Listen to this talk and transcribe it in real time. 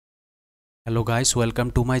Hello guys, welcome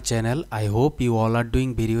to my channel. I hope you all are doing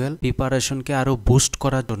very well. প্রিপারেশনকে আরও boost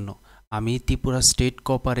করার জন্য আমি Tripura state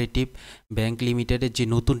cooperative bank লিমিটেডের যে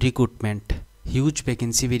নতুন রিক্রুটমেন্ট হিউজ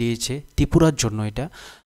ভ্যাকেন্সি বেরিয়েছে ত্রিপুরার জন্য এটা।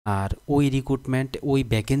 আর ওই রিক্রুটমেন্ট ওই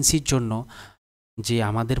ভ্যাকেন্সির জন্য যে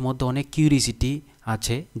আমাদের মধ্যে অনেক কিউরিসিটি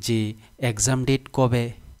আছে যে এক্সাম ডেট কবে,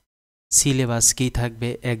 সিলেবাস কী থাকবে,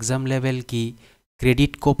 এক্সাম লেভেল কী,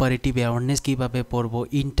 ক্রেডিট কোঅপারেটিভ অ্যাওয়ারনেস কীভাবে পড়ব,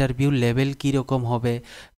 ইন্টারভিউ লেভেল কীরকম হবে,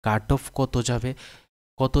 কাট অফ কত যাবে,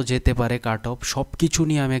 কত যেতে পারে কাট অফ, সব কিছু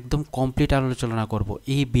নিয়ে আমি একদম কমপ্লিট আলোচনা করব।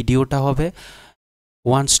 এই ভিডিওটা হবে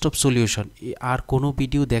ওয়ান স্টপ সলিউশন, আর কোনো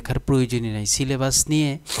ভিডিও দেখার প্রয়োজনই নাই। সিলেবাস নিয়ে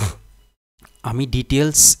আমি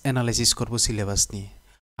ডিটেলস অ্যানালাইসিস করব, সিলেবাস নিয়ে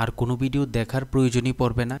আর কোনো ভিডিও দেখার প্রয়োজনই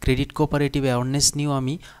পড়বে না। ক্রেডিট কোঅপারেটিভ অ্যাওয়ারনেস নিয়েও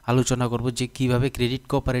আমি আলোচনা করব যে কীভাবে ক্রেডিট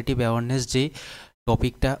কোঅপারেটিভ অ্যাওয়ারনেস যে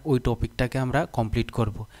টপিকটা, ওই টপিকটাকে আমরা কমপ্লিট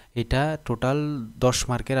করব। এটা টোটাল 10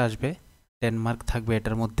 মার্কের আসবে, 10 মার্ক থাকবে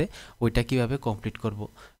এটার মধ্যে। ওইটা কিভাবে কমপ্লিট করব,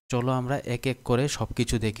 চলো আমরা এক এক করে সব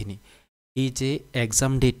কিছু দেখে নিই। এই যে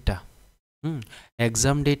এক্সাম ডেটটা,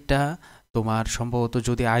 এক্সাম ডেটটা তোমার সম্ভবত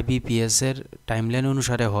যদি আইবিপিএসের টাইমলাইন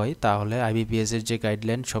অনুসারে হয়, তাহলে আইবিপিএসের যে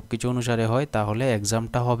গাইডলাইন সব কিছু অনুসারে হয়, তাহলে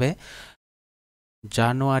এক্সামটা হবে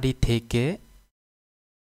জানুয়ারি থেকে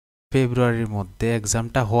ফেব্রুয়ারির মধ্যে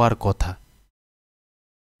এক্সামটা হওয়ার কথা।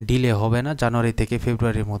 ডিলে হবে না, জানুয়ারি থেকে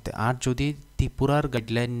ফেব্রুয়ারির মধ্যে। আর যদি ত্রিপুরার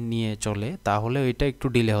গাইডলাইন নিয়ে চলে তাহলে ওইটা একটু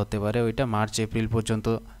ডিলে হতে পারে, ওইটা মার্চ এপ্রিল পর্যন্ত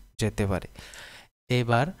যেতে পারে।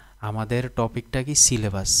 এবার আমাদের টপিকটা কি,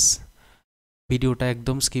 সিলেবাস। ভিডিওটা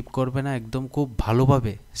একদম স্কিপ করবে না, একদম খুব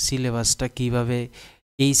ভালোভাবে সিলেবাসটা কিভাবে,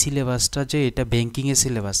 এই সিলেবাসটা যে এটা ব্যাংকিংয়ের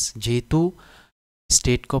সিলেবাস, যেহেতু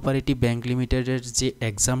স্টেট কোঅপারেটিভ ব্যাংক লিমিটেডের যে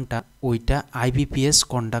এক্সামটা ওইটা আইবিপিএস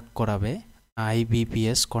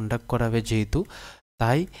কন্ডাক্ট করাবে যেহেতু,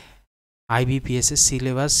 তাই আইবিপিএসের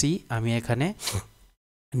সিলেবাসই আমি এখানে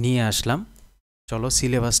নিয়ে আসলাম। চলো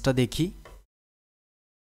সিলেবাসটা দেখি।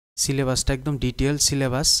 সিলেবাসটা একদম ডিটেল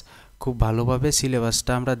সিলেবাস, খুব ভালোভাবে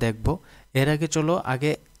সিলেবাসটা আমরা দেখব। এর আগে চলো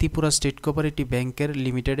আগে ত্রিপুরা স্টেট কোঅপারেটিভ ব্যাংকের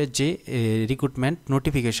লিমিটেডের যে রিক্রুটমেন্ট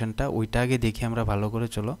নোটিফিকেশনটা ওইটা আগে দেখি আমরা ভালো করে।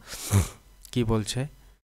 চলো কি বলছে,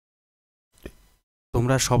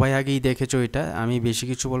 তোমরা সবাই আগেই দেখেছো এটা, আমি বেশি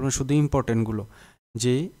কিছু বলবো, শুধু ইম্পর্টেন্টগুলো।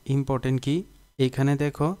 যে ইম্পর্টেন্ট কি, এইখানে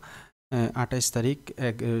দেখো 28 তারিখ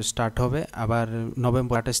স্টার্ট হবে, আবার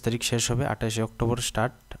নভেম্বর 28 তারিখ শেষ হবে, 28 অক্টোবর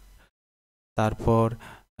স্টার্ট। তারপর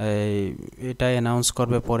এটা অ্যানাউন্স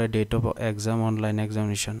করবে পরে date of exam, online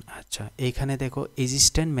examination. আচ্ছা, এইখানে দেখো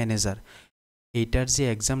অ্যাসিস্ট্যান্ট ম্যানেজার, এইটার যে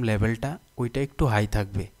এক্সাম লেভেলটা ওইটা একটু হাই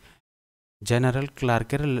থাকবে। জেনারেল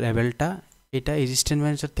ক্লার্কের লেভেলটা এটা অ্যাসিস্ট্যান্ট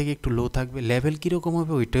ম্যানেজার থেকে একটু লো থাকবে। লেভেল কীরকম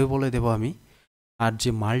হবে ওইটাও বলে দেবো আমি। আর যে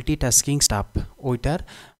মাল্টিটাস্কিং স্টাফ ওইটার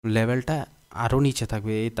লেভেলটা আরও নিচে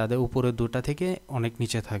থাকবে, এই তাদের উপরে দুটা থেকে অনেক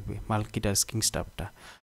নিচে থাকবে মাল্টিটাস্কিং স্টাফটা।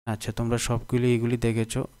 আচ্ছা, তোমরা সবগুলি এগুলি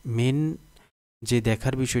দেখেছো। মেন যে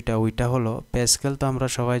দেখার বিষয়টা ওইটা হলো পে স্কেল, তো আমরা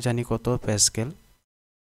সবাই জানি কত পে স্কেল।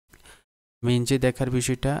 মেন যে দেখার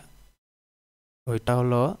বিষয়টা ওইটা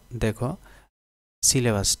হলো, দেখো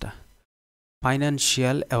সিলেবাসটা,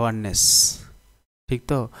 ফাইন্যান্সিয়াল অ্যাওয়ারনেস, ঠিক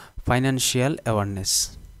তো? ফাইন্যান্সিয়াল অ্যাওয়ারনেস,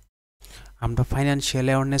 আমরা ফাইন্যান্সিয়াল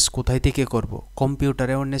অ্যাওয়ারনেস কোথায় থেকে করব, কম্পিউটার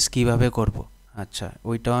অ্যাওয়ারনেস কীভাবে করব। আচ্ছা,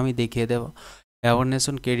 ওইটাও আমি দেখিয়ে দেব। অ্যাওয়ারনেস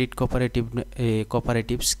অন ক্রেডিট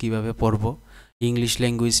কোঅপারেটিভস কীভাবে পড়ব, ইংলিশ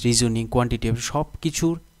ল্যাঙ্গুয়েজ, রিজনিং, কোয়ান্টিটিভ, সব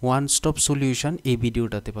কিছুর ওয়ান স্টপ সলিউশন এই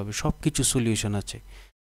ভিডিওটাতে পাবে। সব কিছু সলিউশন আছে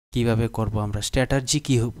কিভাবে করব আমরা, স্ট্র্যাটাজি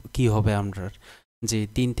কী হবে আমরা, যে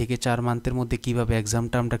 3 থেকে 4 মান্থের মধ্যে কিভাবে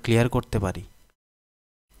এক্সামটা আমরা ক্লিয়ার করতে পারি।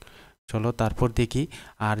 চলো তারপর দেখি।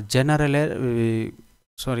 আর জেনারেলের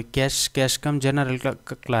ক্যাশ কাম জেনারেল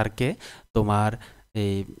ক্লার্কে তোমার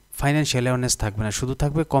এই ফাইন্যান্সিয়াল অ্যাওয়ারনেস থাকবে না, শুধু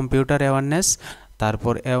থাকবে কম্পিউটার অ্যাওয়ারনেস,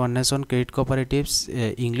 তারপর awareness on credit cooperatives,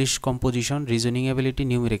 English composition, reasoning ability,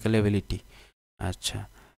 numerical ability. আচ্ছা,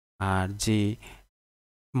 আর যে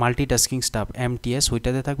মাল্টিটাস্কিং স্টাফ এমটিএস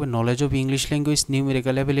ওইটাতে থাকবে knowledge of English language,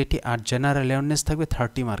 numerical ability. R general awareness থাকবে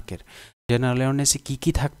 30 মার্কের। জেনারেল অ্যাওয়ারনেসে কী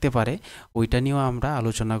কী থাকতে পারে ওইটা নিয়েও আমরা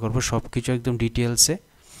আলোচনা করব, সব কিছু একদম ডিটেলসে।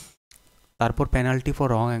 তারপর পেনাল্টি ফর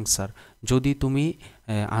রং অ্যান্সার, যদি তুমি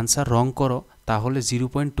আনসার রং করো তাহলে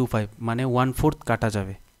 0.25 মানে 1/4 কাটা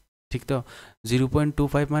যাবে, ঠিক তো?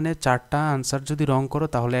 0.25 মানে 4টা আনসার যদি রং করো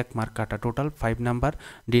তাহলে 1 মার্ক কাটা, টোটাল 5 নাম্বার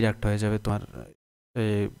ডিডাক্ট হয়ে যাবে তোমার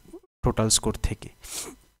টোটাল স্কোর থেকে।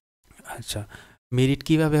 আচ্ছা, মেরিট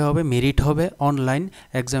কীভাবে হবে, মেরিট হবে online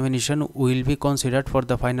examination will be considered for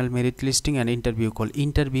the final merit listing and interview call.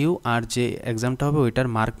 Interview আর যে এক্সামটা হবে ওইটার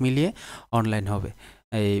মার্ক মিলিয়ে অনলাইন হবে,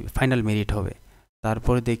 এই ফাইনাল মেরিট হবে।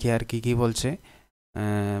 তারপরে দেখি আর কি কি বলছে।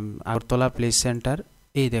 আগরতলা প্লেস সেন্টার,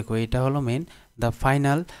 এই দেখো এটা হলো main, the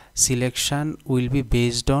final selection will be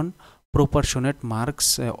based on proportionate marks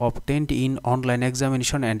obtained in online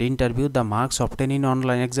examination and interview. The marks obtained in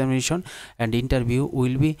online examination and interview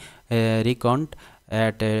will be reckoned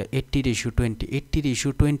at 80:20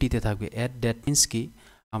 80:20 তে থাকবে। at that means কি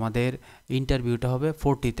আমাদের ইন্টারভিউটা হবে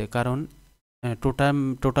 40 তে, কারণ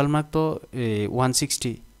total mark তো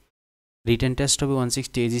 160, written test হবে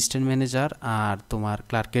 160 অ্যাসিস্ট্যান্ট ম্যানেজার আর তোমার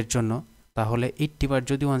ক্লার্কের জন্য। তাহলে 80 পার্ট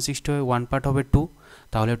যদি 160 হয়, 1 পার্ট হবে 2,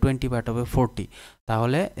 তাহলে 20 পার্ট হবে 40,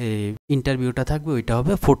 তাহলে ইন্টারভিউটা থাকবে ওইটা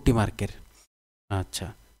হবে 40 মার্কের। আচ্ছা,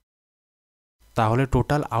 তাহলে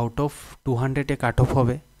total out of 200-এ cut off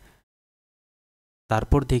হবে।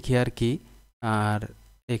 তারপর দেখি আর কি, আর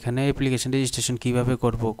এখানে অ্যাপ্লিকেশন রেজিস্ট্রেশন কিভাবে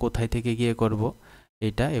করব, কোথায় থেকে গিয়ে করব,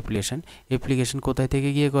 এটা অ্যাপ্লিকেশন কোথায় থেকে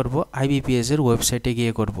গিয়ে করব, IBPS এর ওয়েবসাইটে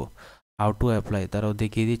গিয়ে করব। হাউ টু অ্যাপ্লাই তারাও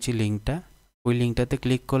দেখিয়ে দিচ্ছি লিঙ্কটা, ওই লিঙ্কটাতে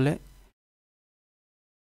ক্লিক করলে,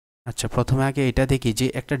 আচ্ছা প্রথমে আগে এটা দেখি যে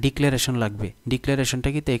একটা ডিক্লারেশন লাগবে। ডিক্লারেশনটা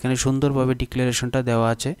কি, তো এখানে সুন্দরভাবে ডিক্লারেশনটা দেওয়া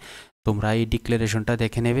আছে, তোমরা এই ডিক্লারেশনটা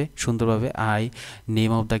দেখে নেবে সুন্দরভাবে। I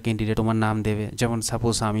name of the candidate, তোমার নাম দেবে, যেমন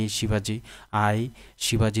সাপোজ আমি শিবাজি, আই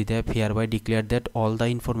শিবাজি দেব here by declare that all the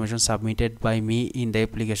information submitted by me in the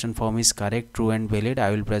application form is correct, true and valid. I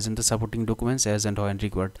will present the supporting documents as and when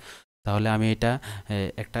required. তাহলে আমি এটা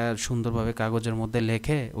একটা সুন্দরভাবে কাগজের মধ্যে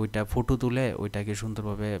লেখে ওইটা ফটো তুলে ওইটাকে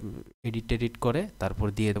সুন্দরভাবে এডিট করে তারপর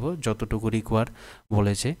দিয়ে দেবো যতটুকু রিকোয়ার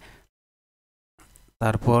বলেছে।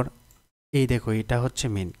 তারপর এই দেখো, এটা হচ্ছে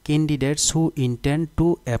main candidates who intend to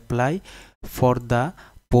apply for the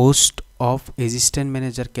post of assistant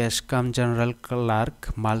manager, cash come general clerk,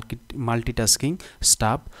 multitasking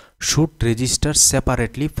staff should register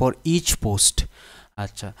separately for each post.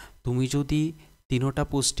 আচ্ছা, তুমি যদি 3টা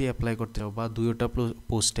পোস্টে অ্যাপ্লাই করতে চাও বা 2টা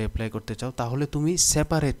পোস্টে অ্যাপ্লাই করতে চাও, তাহলে তুমি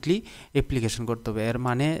সেপারেটলি অ্যাপ্লিকেশন করতে হবে। এর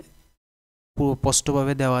মানে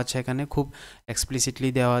স্পষ্টভাবে দেওয়া আছে, এখানে খুব এক্সপ্লিসিটলি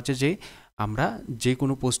দেওয়া আছে যে আমরা যে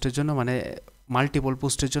কোনো পোস্টের জন্য, মানে মাল্টিপল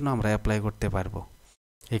পোস্টের জন্য আমরা অ্যাপ্লাই করতে পারবো,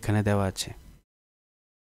 এখানে দেওয়া আছে।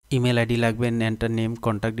 ইমেল আইডি লাগবে, এন্টার নেম,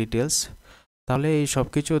 কন্ট্যাক্ট ডিটেলস। তাহলে এই সব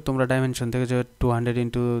কিছু তোমরা ডাইমেনশন থেকে যে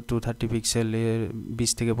 200x230 পিক্সেল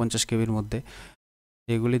 20 থেকে 50 কেবির মধ্যে,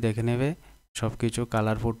 এগুলি দেখে নেবে সব কিছু।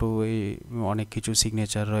 কালার ফটো, এই অনেক কিছু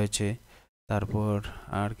সিগনেচার রয়েছে, তারপর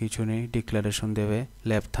আর কিছু নেই, ডিক্লারেশন দেবে,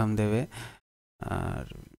 ল্যাব থাম দেবে,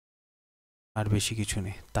 আর বেশি কিছু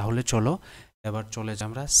নেই। তাহলে চলো এবার চলে যাই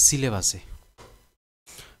আমরা সিলেবাসে।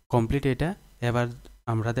 কমপ্লিট এটা, এবার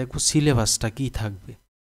আমরা দেখব সিলেবাসটা কি থাকবে।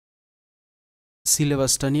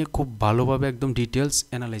 সিলেবাসটা নিয়ে খুব ভালোভাবে একদম ডিটেলস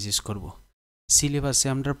অ্যানালাইসিস করব। সিলেবাসে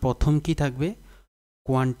আমরা প্রথম কি থাকবে,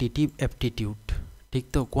 কোয়ান্টিটিভ অ্যাপটিটিউড, ঠিক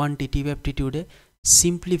তো? কোয়ান্টিটিভ অ্যাপটিটিউডে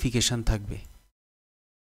সিম্পলিফিকেশান থাকবে।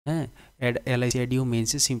 হ্যাঁ, LICIDU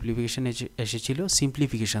মেন্সে সিম্পলিফিকেশান এসেছিল,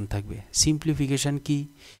 সিম্পলিফিকেশান থাকবে। সিম্পলিফিকেশান কি,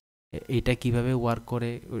 এটা কিভাবে ওয়ার্ক করে,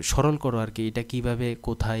 সরল করো আর কি, এটা কিভাবে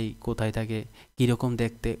কোথায় থাকে, কীরকম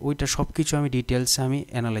দেখতে, ওইটা সব কিছু আমি ডিটেলসে আমি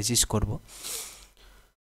অ্যানালাইসিস করব।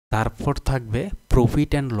 তারপর থাকবে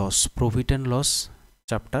প্রফিট অ্যান্ড লস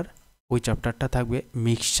চ্যাপ্টার, ওই চ্যাপ্টারটা থাকবে।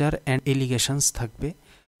 মিক্সচার অ্যান্ড এলিগেশনস থাকবে,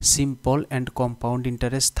 সিম্পল অ্যান্ড কম্পাউন্ড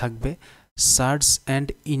ইন্টারেস্ট থাকবে, সার্চ অ্যান্ড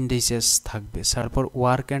ইন্ডিসেস থাকবে। তারপর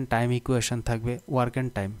ওয়ার্ক অ্যান্ড টাইম ইকুয়েশন থাকবে, ওয়ার্ক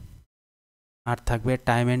অ্যান্ড টাইম, আর থাকবে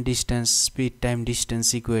time and distance, speed time distance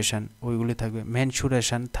equation, ওইগুলি থাকবে।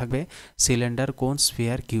 মেনসুরেশন থাকবে, সিলিন্ডার, কোন,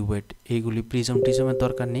 স্ফিয়ার, কিউবয়েড, এইগুলি টিজমের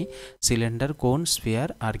দরকার নেই, সিলিন্ডার, কোন, স্ফিয়ার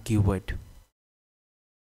আর কিউবয়েড।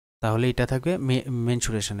 তাহলে এটা থাকবে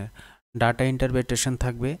মেনসুরেশনের। ডাটা ইন্টারপ্রিটেশন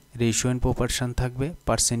থাকবে, রেশিও অ্যান্ড প্রপোর্শন থাকবে,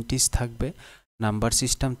 পার্সেন্টেজ থাকবে, নাম্বার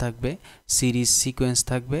সিস্টেম থাকবে, সিরিজ সিকোয়েন্স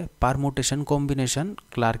থাকবে, পারমুটেশন কম্বিনেশন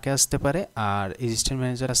ক্লার্কে আসতে পারে আর অ্যাসিস্ট্যান্ট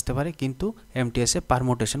ম্যানেজার আসতে পারে, কিন্তু MTS-এ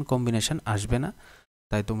পারমুটেশন কম্বিনেশন আসবে না,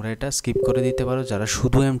 তাই তোমরা এটা স্কিপ করে দিতে পারো যারা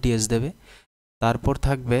শুধু MTS দেবে। তারপর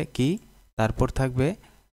থাকবে কি, তারপর থাকবে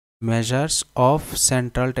measures of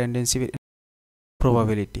central tendency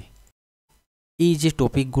probability. এই যে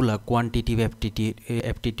টপিকগুলা কোয়ান্টিটিভ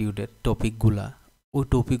অ্যাপটিটিউডের টপিকগুলা, ওই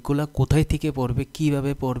টপিকগুলা কোথায় থেকে পড়বে,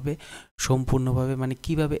 কিভাবে পড়বে, সম্পূর্ণভাবে মানে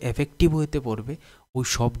কিভাবে এফেক্টিভ হতে পড়বে, ওই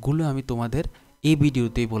সবগুলো আমি তোমাদের এই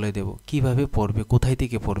ভিডিওতেই বলে দেব কিভাবে পড়বে, কোথায়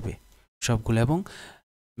থেকে পড়বে সবগুলো, এবং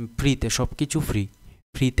ফ্রিতে, সব কিছু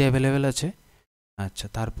ফ্রিতে অ্যাভেলেবেল আছে। আচ্ছা,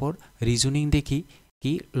 তারপর রিজনিং দেখি,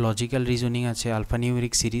 কি লজিক্যাল রিজনিং আছে,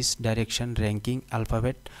 alphanumeric series, direction, ranking,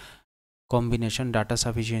 alphabet combination, data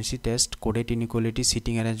sufficiency test, coded inequality,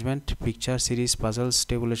 seating arrangement, picture series, puzzles,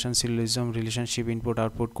 tabulation, syllogism, relationship, input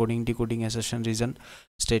output, coding, decoding, assertion, reason,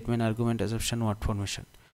 statement, argument, assumption, word formation।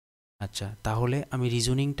 আচ্ছা, তাহলে আমি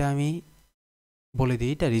রিজনিংটা আমি বলে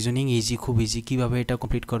দিই, এটা reasoning easy, খুব easy, কীভাবে এটা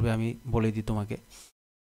কমপ্লিট করবে আমি বলে দিই তোমাকে।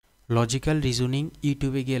 লজিক্যাল রিজনিং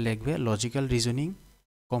ইউটিউবে গিয়ে লিখবে লজিক্যাল রিজনিং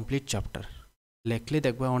কমপ্লিট চ্যাপ্টার, লেখলে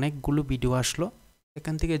দেখবে অনেকগুলো ভিডিও আসলো,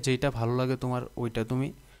 এখান থেকে যেটা ভালো লাগে তোমার ওইটা তুমি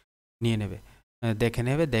নিয়ে নেবে,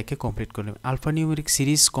 দেখে কমপ্লিট করে নেবে। আলফানিউমেরিক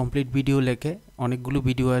সিরিজ কমপ্লিট ভিডিও লেখে, অনেকগুলো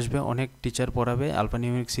ভিডিও আসবে, অনেক টিচার পড়াবে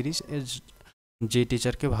আলফানিউমেরিক সিরিজ, যে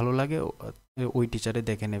টিচারকে ভালো লাগে ওই টিচারে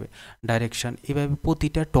দেখে নেবে। ডাইরেকশান, এভাবে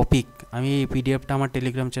প্রতিটা টপিক আমি এই পিডিএফটা আমার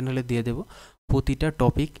টেলিগ্রাম চ্যানেলে দিয়ে দেবো। প্রতিটা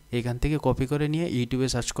টপিক এখান থেকে কপি করে নিয়ে ইউটিউবে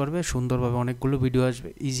সার্চ করবে, সুন্দরভাবে অনেকগুলো ভিডিও আসবে,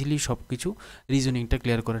 ইজিলি সব কিছু রিজনিংটা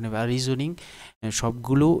ক্লিয়ার করে নেবে। আর রিজনিং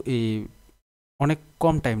সবগুলো অনেক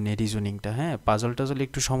কম টাইম নেই রিজনিংটা, হ্যাঁ, পাজল টাজল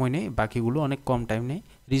একটু সময় নেই, বাকিগুলো অনেক কম টাইম নেই।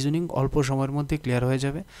 রিজনিং অল্প সময়ের মধ্যে ক্লিয়ার হয়ে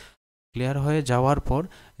যাবে। ক্লিয়ার হয়ে যাওয়ার পর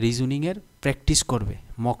রিজনিংয়ের প্র্যাকটিস করবে,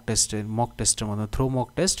 মক টেস্টের মতো থ্রো মক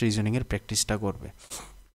টেস্ট রিজনিংয়ের প্র্যাকটিসটা করবে।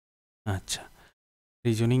 আচ্ছা,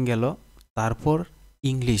 রিজনিং গেল। তারপর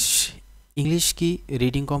ইংলিশ কি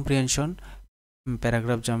reading comprehension,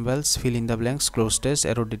 paragraph জাম্বলস, fill in the blanks, cloze test,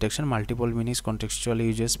 error detection, multiple meanings, contextual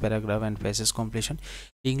uses, paragraph and passage completion.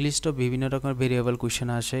 English তো বিভিন্ন রকমের ভেরিয়েবল কোয়েশ্চেন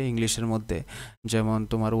আসে ইংলিশের মধ্যে, যেমন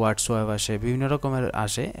তোমার ওয়ার্ডস ওয়াভ আসে, বিভিন্ন রকমের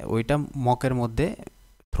আসে, ওইটা মকের মধ্যে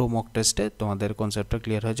থ্রো মক টেস্টে তোমাদের কনসেপ্টটা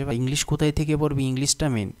ক্লিয়ার হয়ে যাবে। ইংলিশ কোথায় থেকে পড়বে, ইংলিশটা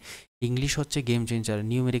মেন। ইংলিশ হচ্ছে game changer.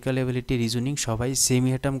 Numerical ability, reasoning সবাই সেমি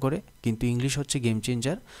অ্যাটেম্প করে, কিন্তু ইংলিশ হচ্ছে গেম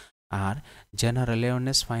চেঞ্জার। আর জেনারেল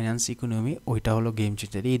অ্যাওয়ারনেস, ফাইন্যান্স, ইকোনমি, ওইটা হলো গেম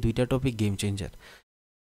চেঞ্জার। এই দুইটা টপিক গেম চেঞ্জার,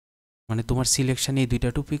 মানে তোমার সিলেকশানে এই দুইটা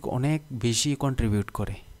টপিক অনেক বেশি কন্ট্রিবিউট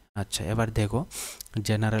করে। আচ্ছা, এবার দেখো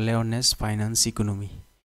general awareness, finance, economy,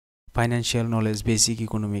 financial knowledge, basic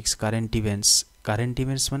economics, current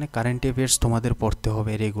events মানে কারেন্ট অ্যাফেয়ার্স তোমাদের পড়তে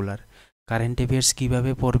হবে রেগুলার। কারেন্ট অ্যাফেয়ার্স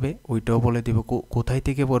কীভাবে পড়বে ওইটাও বলে দেবো, কোথায়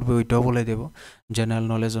থেকে পড়বে ওইটাও বলে দেবো। জেনারেল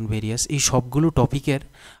নলেজ অন ভেরিয়াস, এই সবগুলো টপিকের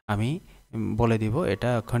আমি বলে দেবো, এটা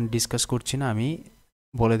এখন ডিসকাস করছি না, আমি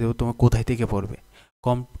বলে দেবো তোমার কোথায় থেকে পড়বে।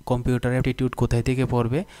 কম্পিউটার অ্যাপটিটিউড কোথায় থেকে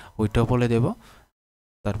পড়বে ওইটাও বলে দেব।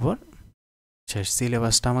 তারপর শেষ,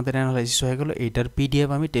 সিলেবাসটা আমাদের অ্যানালাইসিস হয়ে গেল। এইটার পিডিএফ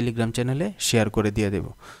আমি টেলিগ্রাম চ্যানেলে শেয়ার করে দিয়ে দেব,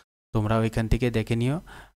 তোমরা ওইখান থেকে দেখে নিও।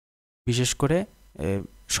 বিশেষ করে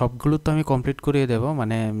সবগুলো তো আমি কমপ্লিট করিয়ে দেবো,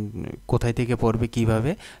 মানে কোথায় থেকে পড়বে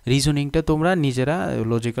কীভাবে। রিজনিংটা তোমরা নিজেরা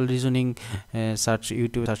লজিক্যাল রিজনিং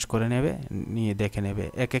ইউটিউবে সার্চ করে নেবে, নিয়ে দেখে নেবে।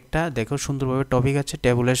 এক একটা দেখো সুন্দরভাবে টপিক আছে,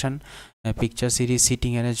 tabulation, picture series,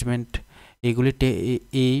 sitting arrangement, এগুলি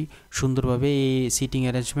এই সুন্দরভাবে এই সিটিং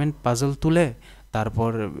অ্যারেঞ্জমেন্ট পাজল তুলে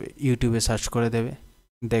তারপর ইউটিউবে সার্চ করে দেবে,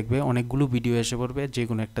 দেখবে অনেকগুলো ভিডিও এসে পড়বে, যে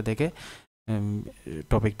কোনো একটা দেখে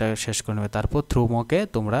টপিকটা শেষ করে নেবে। তারপর থ্রু মকে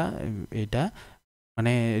তোমরা এটা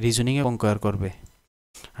মানে রিজনিংয়ে কম্পেয়ার করবে।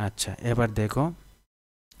 আচ্ছা, এবার দেখো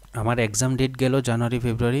আমার এক্সাম ডেট গেল জানুয়ারি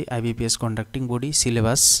ফেব্রুয়ারি, আইবিপিএস কন্ডাক্টিং বডি,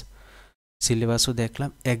 সিলেবাসও দেখলাম।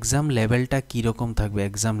 এক্সাম লেভেলটা কীরকম থাকবে,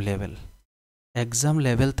 এক্সাম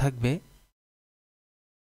লেভেল থাকবে,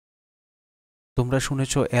 তোমরা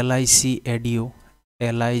শুনেছ এলআইসি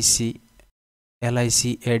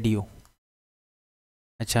এডিও।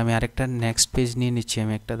 আচ্ছা, আমি আরেকটা নেক্সট পেজ নিয়ে নিচ্ছি,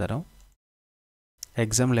 আমি একটা দাঁড়াও।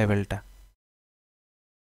 এক্সাম লেভেলটা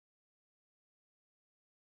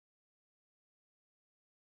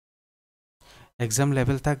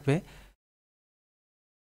থাকবে,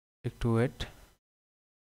 একটু wait,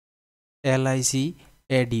 LIC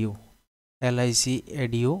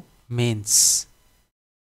ADO men's,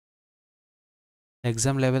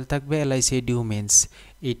 exam level থাকবে এলআইসি এডিও মেন্স।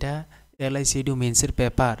 এটা এলআইসি এডিও মেন্সের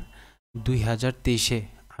পেপার 2023-এ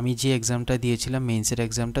আমি যে এক্সামটা দিয়েছিলাম, মেন্সের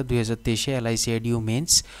এক্সামটা 2023-এ এলআইসি এডিও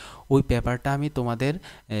মেন্স, ওই পেপারটা আমি তোমাদের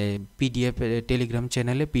পিডিএফ টেলিগ্রাম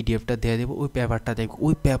চ্যানেলে পিডিএফটা দিয়ে দেবো। ওই পেপারটা দেখো,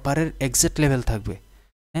 ওই পেপারের এক্সাক্ট লেভেল থাকবে।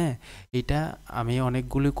 হ্যাঁ, এটা আমি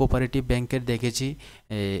অনেকগুলো কোঅপারেটিভ ব্যাংকের দেখেছি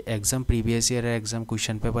এক্সাম, প্রিভিয়াস ইয়ারের এক্সাম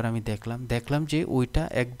কোয়েশ্চেন পেপার আমি দেখলাম যে ওইটা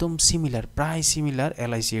একদম সিমিলার, প্রায় সিমিলার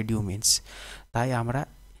এলআইসি এডিও মেন্স। তাই আমরা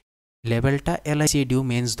লেভেলটা এলআইসি এডিও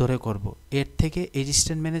মেন্স ধরে করব। এর থেকে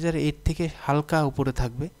অ্যাসিস্ট্যান্ট ম্যানেজার এর থেকে হালকা উপরে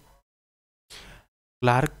থাকবে,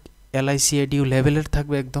 ক্লার্ক এলআইসি এডিও লেভেলের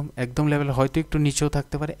থাকবে, একদম লেভেল, হয়তো একটু নিচেও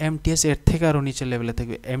থাকতে পারে। এমটিএস এর থেকে আরও নিচের লেভেলে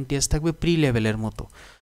থাকবে, এমটিএস থাকবে প্রি লেভেলের মতো।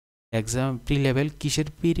 এক্সাম প্রি লেভেল কিসের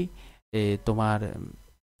প্রি, তোমার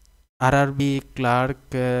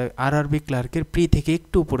আরআরবি ক্লার্কের প্রি থেকে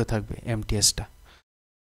একটু উপরে থাকবে এমটিএসটা।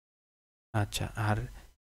 আচ্ছা, আর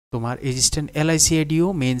তোমার অ্যাসিস্ট্যান্ট এলআইসি এডিও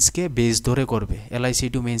মেন্সকে বেস ধরে করবে, এলআইসি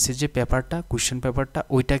এডিও মেন্সের যে পেপারটা, কোয়েশ্চেন পেপারটা,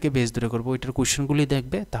 ওইটাকে বেস ধরে করবে, ওইটার কোয়েশ্চেনগুলি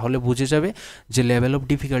দেখবে, তাহলে বুঝে যাবে যে লেভেল অফ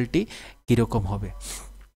ডিফিকাল্টি কীরকম হবে।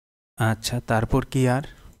 আচ্ছা, তারপর কি আর,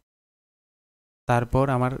 তারপর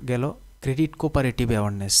আমার গেল ক্রেডিট কোঅপারেটিভ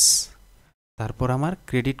অ্যাওয়ারনেস।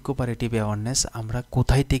 আমরা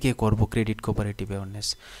কোথায় থেকে করব ক্রেডিট কোঅপারেটিভ অ্যাওয়ারনেস?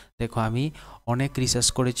 দেখো, আমি অনেক রিসার্চ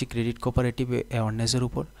করেছি ক্রেডিট কোঅপারেটিভ অ্যাওয়ারনেসের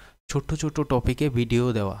উপর। ছোট্ট টপিকে ভিডিও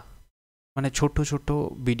দেওয়া, মানে ছোট্ট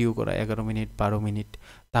ভিডিও করা 11 মিনিট 12 মিনিট,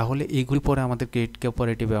 তাহলে এইগুলি পরে আমাদের ক্রেডিট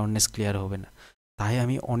কোঅপারেটিভ অ্যাওয়ারনেস ক্লিয়ার হবে না। তাই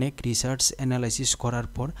আমি অনেক রিসার্চ অ্যানালাইসিস করার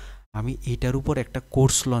পর আমি এটার উপর একটা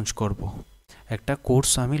কোর্স লঞ্চ করব, একটা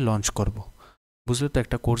কোর্স আমি লঞ্চ করব, বুঝলে তো?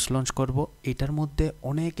 একটা কোর্স লঞ্চ করব, এটার মধ্যে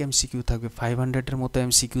অনেক এমসিকিউ থাকবে, 500-এর মতো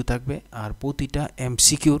এমসিকিউ থাকবে, আর প্রতিটা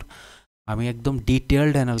এমসিকিউর আমি একদম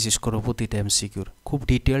ডিটেলড অ্যানালাইসিস করব, প্রতিটা এমসিকিউর খুব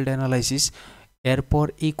ডিটেলড অ্যানালাইসিস। এরপর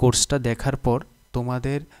এই কোর্সটা দেখার পর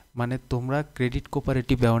তোমাদের মানে তোমরা ক্রেডিট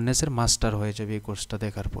কোঅপারেটিভ অ্যাওয়ারনেসের মাস্টার হয়ে যাবে এই কোর্সটা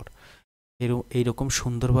দেখার পর। এইরকম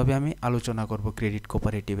সুন্দরভাবে আমি আলোচনা করব ক্রেডিট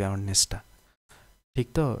কোঅপারেটিভ অ্যাওয়ারনেসটা, ঠিক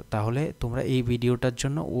তো? তাহলে তোমরা এই ভিডিওটার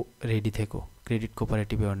জন্য রেডি থেকো। ক্রেডিট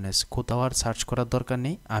কোঅপারেটিভ অ্যাওয়ারনেস কোথাও আর সার্চ করার দরকার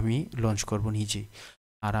নেই, আমি লঞ্চ করব নিজেই।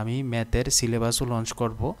 আর আমি ম্যাথের সিলেবাসও লঞ্চ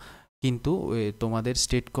করব, কিন্তু তোমাদের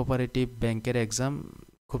স্টেট কোঅপারেটিভ ব্যাংকের এক্সাম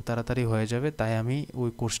খুব তাড়াতাড়ি হয়ে যাবে, তাই আমি ওই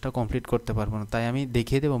কোর্সটা কমপ্লিট করতে পারবো না, তাই আমি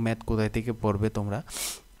দেখিয়ে দেবো ম্যাথ কোথায় থেকে পড়বে তোমরা।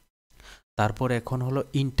 তারপর এখন হলো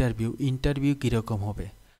ইন্টারভিউ কীরকম হবে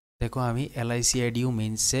দেখো। আমি এলআইসি আইডিউ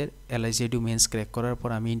মেন্স ক্র্যাক করার পর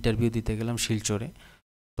আমি ইন্টারভিউ দিতে গেলাম শিলচরে।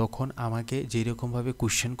 তখন আমাকে যেরকমভাবে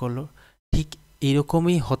কোশ্চেন করলো ঠিক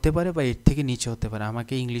এরকমই হতে পারে বা এর থেকে নিচে হতে পারে।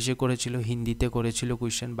 আমাকে ইংলিশে করেছিল, হিন্দিতে করেছিল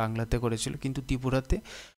কোশ্চেন, বাংলাতে করেছিল, কিন্তু ত্রিপুরাতে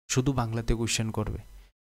শুধু বাংলাতে কোশ্চেন করবে।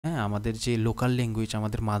 হ্যাঁ, আমাদের যে লোকাল ল্যাঙ্গুয়েজ,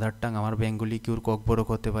 আমাদের মাদার টাং, আমার বেঙ্গলি কিউর ককবরক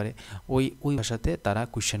হতে পারে, ওই ভাষাতে তারা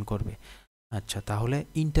কোশ্চেন করবে। আচ্ছা, তাহলে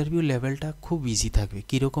ইন্টারভিউ লেভেলটা খুব ইজি থাকবে।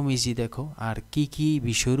 কীরকম ইজি দেখো, আর কি কি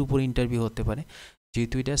বিষয়ের উপর ইন্টারভিউ হতে পারে।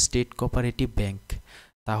 যেহেতু এটা স্টেট কোঅপারেটিভ ব্যাংক,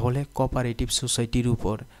 তাহলে কোঅপারেটিভ সোসাইটির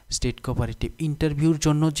উপর স্টেট কোঅপারেটিভ ইন্টারভিউর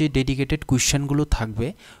জন্য যে ডেডিকেটেড কোয়েশ্চেনগুলো থাকবে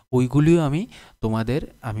ওইগুলিও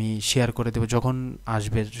আমি শেয়ার করে দেবো। যখন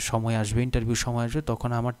সময় আসবে, ইন্টারভিউ সময় আসবে, তখন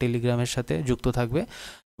আমার টেলিগ্রামের সাথে যুক্ত থাকবে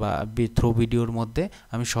বা থ্রু ভিডিওর মধ্যে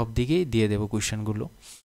আমি সব দিকেই দিয়ে দেবো কোয়েশ্চেনগুলো।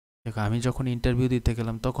 দেখো, আমি যখন ইন্টারভিউ দিতে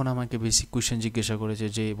গেলাম তখন আমাকে বেসিক কোয়েশ্চেন জিজ্ঞাসা করেছে,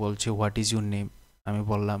 যে বলছে হোয়াট ইজ ইউর নেম, আমি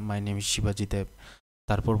বললাম মাই নেম ইজ শিবাজি দেব।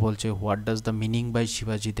 তারপর বলছে what does the meaning by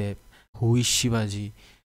শিবাজি দেব, হু ইজ শিবাজি।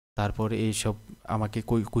 তারপর এইসব আমাকে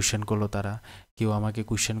কোয়েশ্চেন করলো তারা। কেউ আমাকে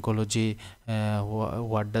কোয়েশ্চেন করলো যে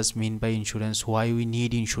what does mean by insurance, why we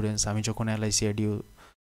need insurance, আমি যখন এলআইসি আইডিও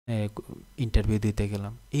ইন্টারভিউ দিতে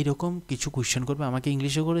গেলাম। এইরকম কিছু কোয়েশ্চেন করবে, আমাকে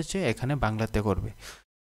ইংলিশে করেছে, এখানে বাংলাতে করবে।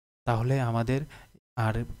 তাহলে আমাদের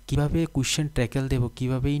আর কিভাবে কোয়েশ্চেন ট্যাকেল দেব,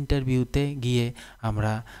 কিভাবে ইন্টারভিউতে গিয়ে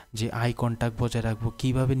আমরা যে আই কন্ট্যাক্ট বজায় রাখবো,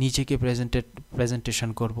 কিভাবে নিজেকে প্রেজেন্টেশন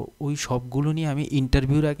করব, ওই সবগুলো নিয়ে আমি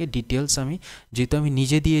ইন্টারভিউর আগে ডিটেলস, যেহেতু আমি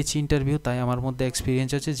নিজে দিয়েছি ইন্টারভিউ, তাই আমার মধ্যে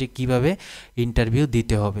এক্সপিরিয়েন্স আছে যে কিভাবে ইন্টারভিউ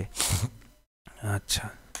দিতে হবে। আচ্ছা,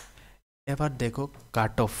 এবার দেখো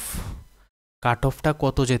কাট অফটা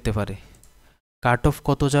কত যেতে পারে। কাট অফ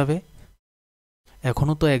কত যাবে,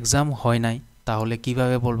 এখনও তো এক্সাম হয় নাই, তাহলে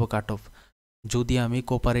কিভাবে বলবো কাট অফ? যদি আমি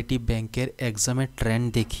কোঅপারেটিভ ব্যাংকের এক্সামের ট্রেন্ড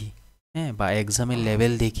দেখি, হ্যাঁ, বা এক্সামের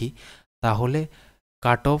লেভেল দেখি, তাহলে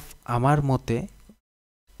কাট অফ আমার মতে,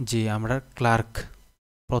 যে আমরা ক্লার্ক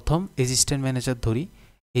প্রথম অ্যাসিস্ট্যান্ট ম্যানেজার ধরি,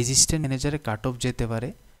 অ্যাসিস্ট্যান্ট ম্যানেজারে কাট অফ যেতে পারে,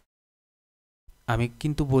 আমি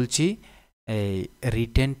কিন্তু বলছি এই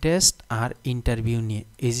রিটেন টেস্ট আর ইন্টারভিউ নিয়ে,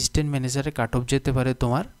 অ্যাসিস্ট্যান্ট ম্যানেজারে কাট অফ যেতে পারে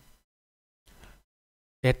তোমার,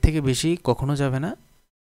 এর থেকে বেশি কখনো যাবে না,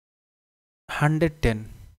 110,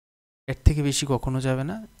 এর থেকে বেশি কখনো যাবে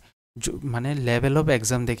না। মানে লেভেল অফ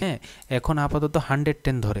এক্সাম দেখে এখন আপাতত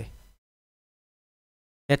 110 ধরে,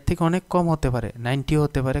 এর থেকে অনেক কম হতে পারে, 90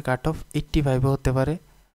 হতে পারে কাট অফ, 85ও হতে পারে,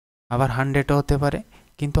 আবার 100ও হতে পারে,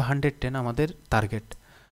 কিন্তু 110 আমাদের টার্গেট।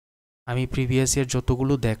 আমি প্রিভিয়াস ইয়ার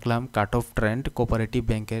যতগুলো দেখলাম কাট অফ ট্রেন্ড কোঅপারেটিভ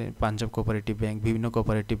ব্যাংকের, পাঞ্জাব কোঅপারেটিভ ব্যাংক, বিভিন্ন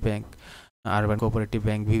cooperative bank, urban cooperative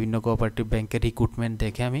bank, বিভিন্ন কোঅপারেটিভ ব্যাংকের রিক্রুটমেন্ট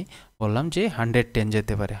দেখে আমি বললাম যে 110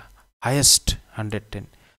 যেতে পারে, হায়েস্ট 110।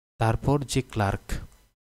 তারপর যে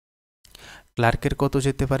ক্লার্কের কত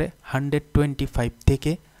যেতে পারে, 125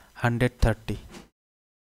 থেকে 130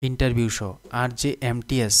 ইন্টারভিউ সহ। আর যে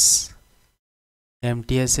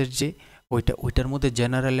এমটিএসের যে ওইটার মধ্যে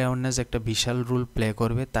জেনারেল অ্যাওয়ারনেস একটা বিশাল রোল প্লে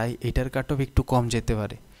করবে, তাই এটার কাট অফ একটু কম যেতে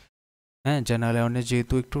পারে। হ্যাঁ, জেনারেল অ্যাওয়ারনেস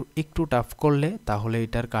যেহেতু একটু টাফ করলে, তাহলে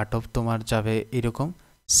এটার কাট অফ তোমার যাবে এরকম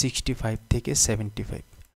 65 থেকে 75।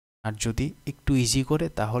 আর যদি একটু ইজি করে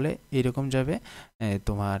তাহলে এরকম যাবে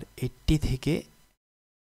তোমার 80 থেকে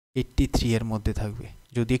 83 এর মধ্যে থাকবে,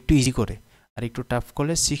 যদি একটু ইজি করে। আর একটু টাফ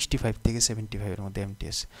করলে 65 থেকে 75-এর মধ্যে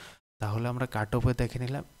এমটিএস। তাহলে আমরা কাট অফে দেখে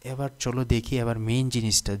নিলাম। এবার চলো দেখি এবার মেইন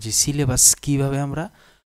জিনিসটা, যে সিলেবাস কিভাবে আমরা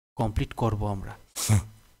কমপ্লিট করব। আমরা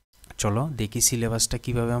চলো দেখি সিলেবাসটা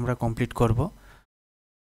কিভাবে আমরা কমপ্লিট করব।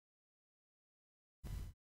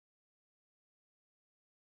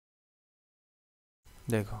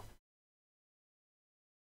 দেখো,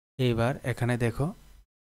 এইবার এখানে দেখো,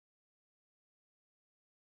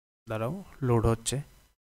 দাঁড়াও, লোড হচ্ছে।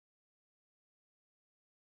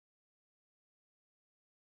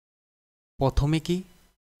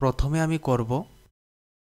 প্রথমে আমি করব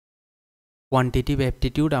কোয়ান্টিটিভ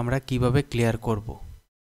অ্যাপটিটিউড আমরা কিভাবে ক্লিয়ার করব,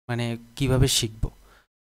 মানে কিভাবে শিখব।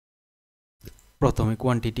 প্রথমে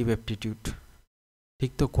কোয়ান্টিটিভ অ্যাপটিটিউড,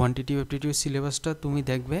 ঠিক তো। কোয়ান্টিটিভ অ্যাপটিটিউড সিলেবাসটা তুমি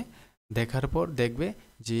দেখবে, দেখার পর দেখবে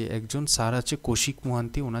যে একজন স্যার আছে কৌশিক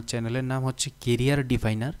মোহান্তি, ওনার চ্যানেলের নাম হচ্ছে কেরিয়ার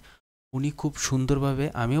ডিফাইনার। উনি খুব সুন্দরভাবে,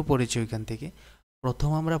 আমিও পড়েছি ওইখান থেকে। প্রথম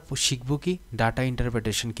আমরা শিখব কি ডাটা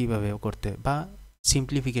ইন্টারপ্রিটেশন কীভাবে করতে, বা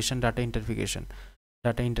সিম্পলিফিকেশন, ডাটা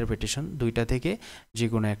ইন্টারপ্রিটেশন, দুইটা থেকে যে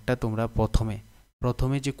কোনো একটা তোমরা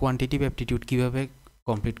প্রথমে যে কোয়ান্টিটিভ অ্যাপটিটিউড কীভাবে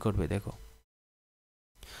কমপ্লিট করবে দেখো।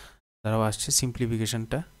 তারাও আসছে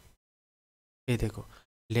সিম্পলিফিকেশনটা, এই দেখো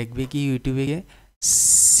লিখবে কি ইউটিউবে গিয়ে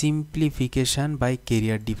সিম্পলিফিকেশন বাই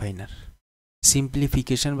কেরিয়ার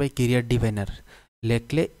ডিফাইনার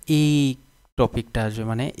লিখলে এই টপিকটা আসবে,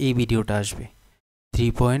 মানে এই ভিডিওটা আসবে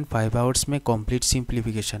 3.5 আওয়ার্স মে কমপ্লিট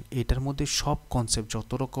সিম্পলিফিকেশন। এটার মধ্যে সব কনসেপ্ট,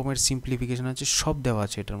 যত রকমের সিম্পলিফিকেশন আছে সব দেওয়া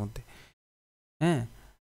আছে এটার মধ্যে। হ্যাঁ,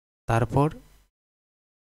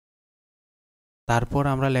 তারপর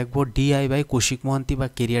আমরা লিখব ডিআই বাই কৌশিক মোহান্তি বা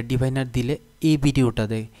কেরিয়ার ডিফাইনার দিলে এই ভিডিওটা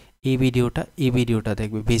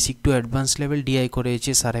দেখবে। Basic to advance level DI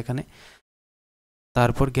করেছে স্যার এখানে।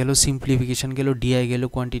 তারপর গেল সিম্পলিফিকেশন, গেল ডিআই, গেল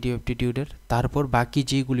কোয়ান্টিটিভ অ্যাপটিটিউডের। তারপর বাকি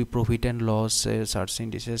যেগুলি profit and loss, search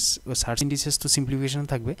indices তো সিম্পলিফিকেশন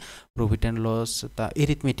থাকবে, প্রফিট অ্যান্ড লস, তা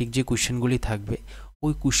এরিথমেটিক যে কোয়েশ্চেনগুলি থাকবে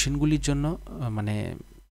ওই কোয়েশ্চেনগুলির জন্য, মানে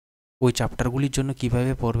ওই চ্যাপ্টারগুলির জন্য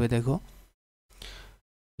কিভাবে পড়বে দেখো।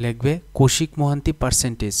 লিখবে কৌশিক মোহান্তি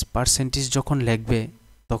পার্সেন্টেজ যখন লিখবে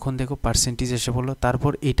তখন দেখো পার্সেন্টেজ এসে বললো।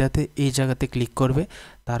 তারপর এটাতে এই জায়গাতে ক্লিক করবে।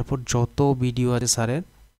 তারপর যত ভিডিও আছে স্যারের,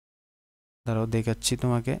 দাঁড়াও দেখাচ্ছি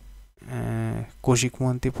তোমাকে, কৌশিক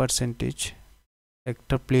মোহান্তি পার্সেন্টেজ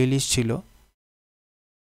একটা প্লেলিস্ট ছিল।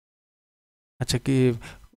 আচ্ছা, কি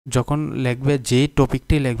যখন লিখবে যে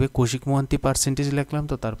টপিকটাই লিখবে কৌশিক মোহান্তি পার্সেন্টেজ লিখলাম,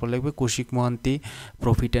 তো তারপর লিখবে Kaushik Mohanty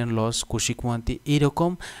profit and loss, Kaushik Mohanty,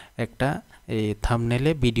 এইরকম একটা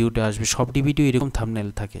থাম্বনেলে ভিডিওটা আসবে। সবটি ভিডিও এরকম থাম্বনেল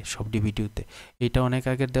থাকে সবটি ভিডিওতে। এটা অনেক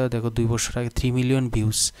আগের দেওয়া, দেখো 2 বছর আগে 3 মিলিয়ন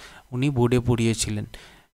ভিউজ উনি বোর্ডে পড়িয়েছিলেন,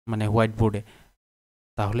 মানে হোয়াইট বোর্ডে।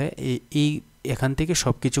 তাহলে এই এখান থেকে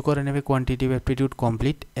সব কিছু করে নেবে। Quantitative aptitude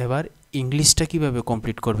complete. এবার ইংলিশটা কিভাবে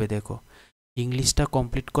কমপ্লিট করবে দেখো। ইংলিশটা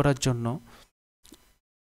কমপ্লিট করার জন্য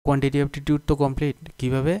কোয়ান্টিটিভ অ্যাপটিটিউড তো কমপ্লিট,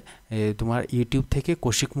 কীভাবে তোমার ইউটিউব থেকে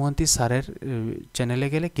কৌশিক মোহান্তি স্যারের চ্যানেলে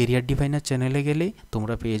গেলে, কেরিয়ার ডিফাইনার চ্যানেলে গেলেই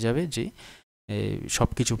তোমরা পেয়ে যাবে যে সব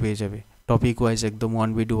কিছু পেয়ে যাবে টপিক ওয়াইজ, একদম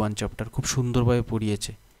 1 ভিডিও 1 চ্যাপ্টার, খুব সুন্দরভাবে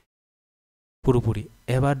পড়িয়েছে পুরোপুরি।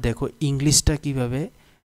 এবার দেখো ইংলিশটা কিভাবে,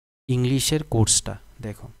 ইংলিশের কোর্সটা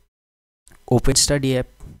দেখো। ওপেন স্টাডি অ্যাপ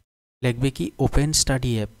লিখবে কি ওপেন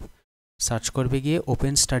স্টাডি অ্যাপ, সার্চ করবে গিয়ে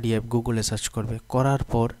ওপেন স্টাডি অ্যাপ, গুগলে সার্চ করবে। করার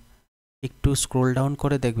পর একটু স্ক্রোল ডাউন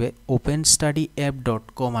করে দেখবে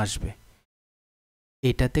openstudyApp.com আসবে,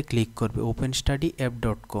 এটাতে ক্লিক করবে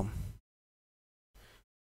openstudyApp.com।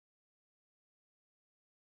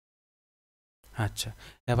 আচ্ছা,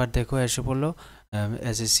 এবার দেখো এসে বললো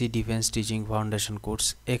SSC defence teaching foundation course.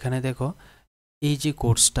 এখানে দেখো এই যে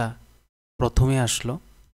কোর্সটা প্রথমে আসলো,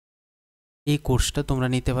 এই কোর্সটা তোমরা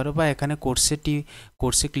নিতে পারো, বা এখানে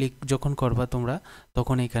কোর্সে ক্লিক যখন করবা তোমরা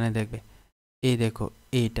তখন এখানে দেখবে, এই দেখো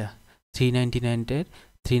এইটা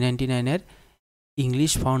 399-এর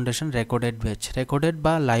English foundation recorded batch, recorded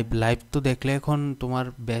বা লাইভ তো দেখলে এখন তোমার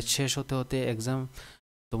ব্যাচ শেষ হতে হতে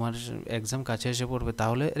তোমার এক্সাম কাছে এসে পড়বে,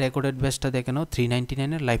 তাহলে রেকর্ডেড ব্যাচটা দেখে নাও।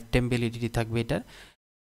 399-এর লাইফ টাইম ভ্যালিডিটি থাকবে এটার।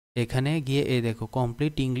 এখানে গিয়ে এই দেখো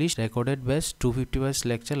complete English recorded batch 250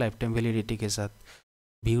 lecture life time validity के साथ,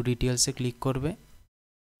 ভিউ ডিটেলসে ক্লিক করবে।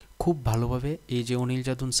 খুব ভালোভাবে এই যে অনিল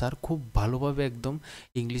যাদুন স্যার খুব ভালোভাবে একদম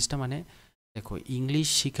ইংলিশটা, মানে দেখো ইংলিশ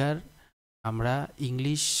শেখার, আমরা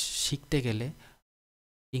ইংলিশ শিখতে গেলে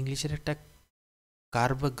ইংলিশের একটা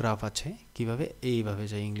কার্ভ গ্রাফ আছে, কিভাবে এইভাবে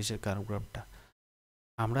যায় ইংলিশের কার্ভ গ্রাফটা,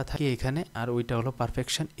 আমরা থাকি এখানে, আর ওইটা হলো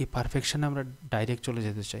পারফেকশন। এই পারফেকশনে আমরা ডাইরেক্ট চলে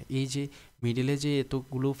যেতে চাই। এই যে মিডিলে যে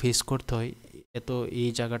এতগুলো ফেস করতে হয়, এই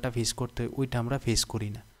জায়গাটা ফেস করতে হয়, ওইটা আমরা ফেস করি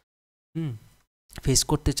না, ফেস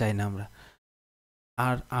করতে চাই না আমরা।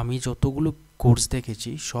 আর আমি যতগুলো কোর্স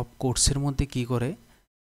দেখেছি সব কোর্সের মধ্যে কি করে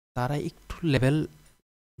তারা একটু লেভেল,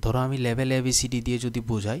 ধরো আমি লেভেল এবিসিডি দিয়ে যদি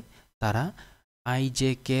বোঝাই, তারা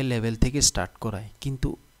IJK লেভেল থেকে স্টার্ট করায়, কিন্তু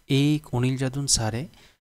এই অনিল যাদুন স্যারে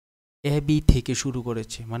এবি থেকে শুরু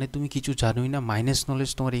করেছে, মানে তুমি কিছু জানোই না, মাইনাস নলেজ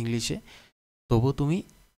তোমার ইংলিশে, তবু তুমি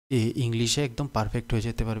ইংলিশে একদম পারফেক্ট হয়ে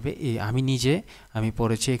যেতে পারবে। আমি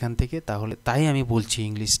পড়েছি এখান থেকে, তাই আমি বলছি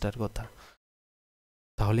ইংলিশটার কথা।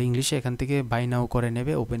 তাহলে ইংলিশে এখান থেকে বাই নাও করে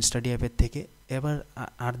নেবে ওপেন স্টাডি অ্যাপের থেকে। এবার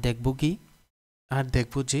দেখবো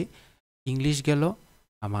যে ইংলিশ গেল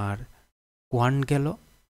আমার, কোয়ান্ট গেল,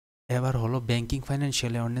 এবার হলো ব্যাংকিং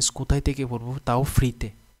ফাইন্যান্সিয়াল অ্যাওয়ারনেস কোথায় থেকে পড়বো, তাও ফ্রিতে।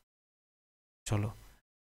 চলো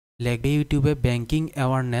লিখবে ইউটিউবে banking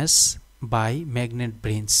awareness by magnet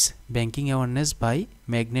brains, banking awareness by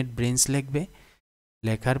magnet brains লিখবে।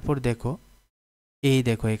 লেখার পর দেখো এই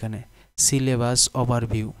দেখো এখানে সিলেবাস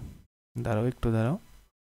ওভারভিউ, দাঁড়াও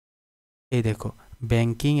এই দেখো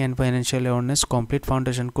banking and financial awareness complete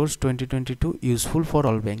foundation course 2022 useful for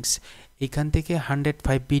all banks. এখান থেকে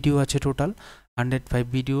 105 ভিডিও আছে টোটাল। 105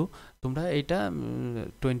 ভিডিও তোমরা এটা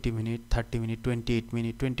 20 মিনিট, 30 মিনিট, 28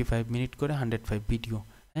 মিনিট, 25 মিনিট করে 105 ভিডিও,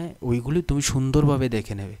 হ্যাঁ ওইগুলি তুমি সুন্দরভাবে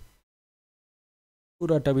দেখে নেবে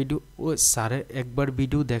পুরাটা ভিডিও। ও স্যারের একবার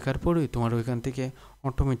ভিডিও দেখার পরেই তোমার ওইখান থেকে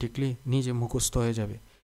অটোমেটিকলি নিজে মুখস্থ হয়ে যাবে।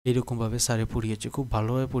 এরকমভাবে স্যারে পড়িয়েছে, খুব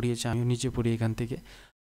ভালোভাবে পড়িয়েছে, আমিও নিজে পড়ি এখান থেকে।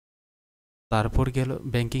 তারপর গেল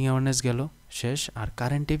ব্যাংকিং অ্যাওয়ারনেস গেল শেষ। আর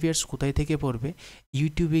কারেন্ট অ্যাফেয়ার্স কোথায় থেকে পড়বে?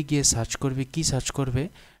 ইউটিউবে গিয়ে সার্চ করবে, কি সার্চ করবে?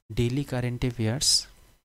 Daily current affairs,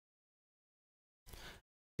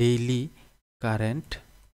 daily current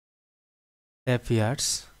affairs,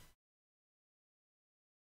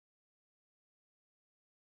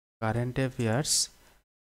 current affairs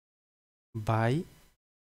by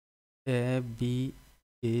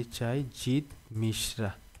ABHI Jeet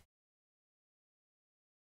Mishra,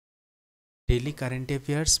 daily current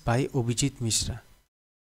affairs by Abhijit Mishra,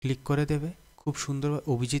 click করে দেবে। খুব সুন্দর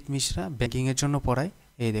অভিজিৎ মিশ্রা ব্যাংকিংয়ের জন্য পড়ায়।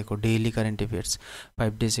 এই দেখো daily current affairs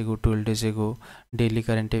 5 days ago, 12 days ago, daily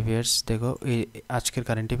current affairs. দেখো এই আজকের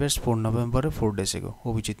কারেন্ট অ্যাফেয়ার্স 4 নভেম্বরে 4 ডেজ এগো,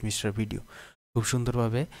 অভিজিৎ মিশ্রার ভিডিও। খুব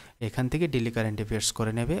সুন্দরভাবে এখান থেকে ডেইলি কারেন্ট অ্যাফেয়ার্স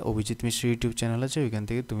করে নেবে। অভিজিৎ মিশ্র ইউটিউব চ্যানেল আছে, ওইখান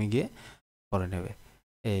থেকে তুমি গিয়ে করে নেবে।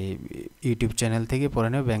 এই ইউটিউব চ্যানেল থেকে পড়ে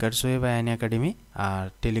নেবে ব্যাংকার্স ওয়ে বা আইনি একাডেমি। আর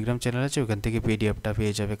টেলিগ্রাম চ্যানেল আছে, ওখান থেকে পিডিএফটা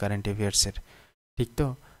পেয়ে যাবে কারেন্ট অ্যাফেয়ার্সের। ঠিক তো?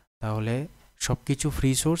 তাহলে সব কিছু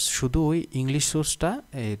ফ্রি সোর্স, শুধু ওই ইংলিশ সোর্সটা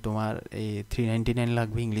তোমার এই 399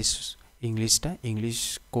 লাগবে, ইংলিশটা, ইংলিশ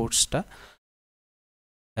কোর্সটা।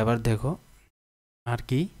 এবার দেখো আর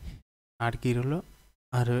কি হলো,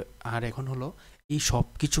 আর এখন হলো এই সব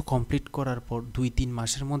কিছু কমপ্লিট করার পর 2-3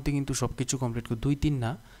 মাসের মধ্যে কিন্তু সব কিছু কমপ্লিট করে, 2-3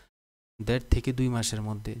 না, 1.5 থেকে 2 মাসের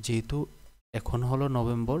মধ্যে। যেহেতু এখন হলো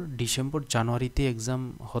নভেম্বর, ডিসেম্বর, জানুয়ারিতে এক্সাম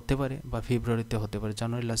হতে পারে বা ফেব্রুয়ারিতে হতে পারে।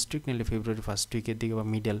 জানুয়ারি লাস্ট উইক নিলে ফেব্রুয়ারি ফার্স্ট উইকের দিকে বা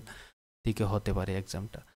মিডল দিকে হতে পারে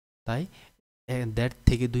এক্সামটা। তাই 1.5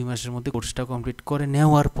 থেকে 2 মাসের মধ্যে কোর্সটা কমপ্লিট করে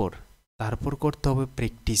নেওয়ার পর তারপর করতে হবে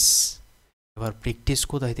প্র্যাকটিস। এবার প্র্যাকটিস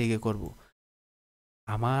কোথায় থেকে করব?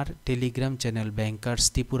 আমার Telegram channel bankers,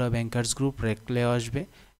 Tripura bankers group রেখলে আসবে,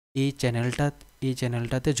 এই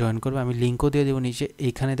চ্যানেলটাতে জয়েন করবে। আমি লিঙ্কও দিয়ে দেবো নিচে।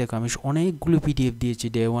 এইখানে দেখো আমি অনেকগুলো পিডিএফ দিয়েছি,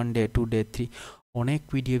 ডে 1, ডে 2, ডে 3, অনেক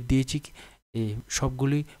পিডিএফ দিয়েছি। এই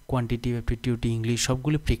সবগুলি কোয়ান্টিটিভ, অ্যাপটিটিউড, ইংলিশ,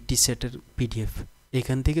 সবগুলি প্র্যাকটিস সেটের পিডিএফ।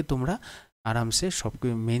 এখান থেকে তোমরা আরামসে সব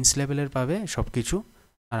মেন্স লেভেলের পাবে, সব কিছু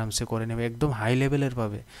আরামসে করে নেবে, একদম হাই লেভেলের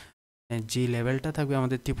পাবে। যে লেভেলটা থাকবে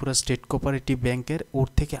আমাদের ত্রিপুরা স্টেট কোঅপারেটিভ ব্যাংকের, ওর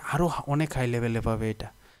থেকে আরও অনেক হাই লেভেলে পাবে এটা,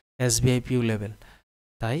 SBIPU লেভেল।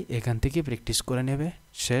 তাই এখান থেকে প্র্যাকটিস করে নেবে,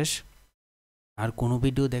 শেষ। আর কোনো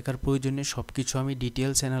ভিডিও দেখার প্রয়োজনে সব কিছু আমি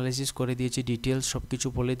ডিটেলস অ্যানালাইসিস করে দিয়েছি, ডিটেলস সব কিছু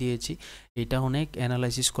বলে দিয়েছি। এটা অনেক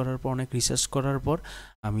অ্যানালাইসিস করার পর, অনেক রিসার্চ করার পর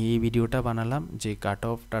আমি এই ভিডিওটা বানালাম, যে কাট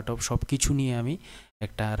অফ সব কিছু নিয়ে আমি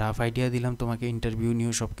একটা রাফ আইডিয়া দিলাম তোমাকে, ইন্টারভিউ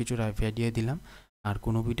নিয়ে সব কিছু রাফ আইডিয়া দিলাম। আর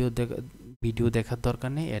কোনো ভিডিও দেখার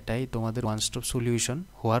দরকার নেই, এটাই তোমাদের ওয়ান স্টপ সলিউশন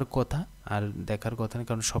হওয়ার কথা, আর দেখার কথা নেই,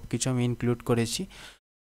 কারণ সব কিছু আমি ইনক্লুড করেছি।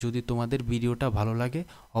 যদি তোমাদের ভিডিওটা ভালো লাগে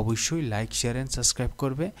অবশ্যই লাইক, শেয়ার অ্যান্ড সাবস্ক্রাইব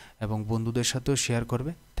করবে এবং বন্ধুদের সাথেও শেয়ার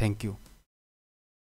করবে। Thank you.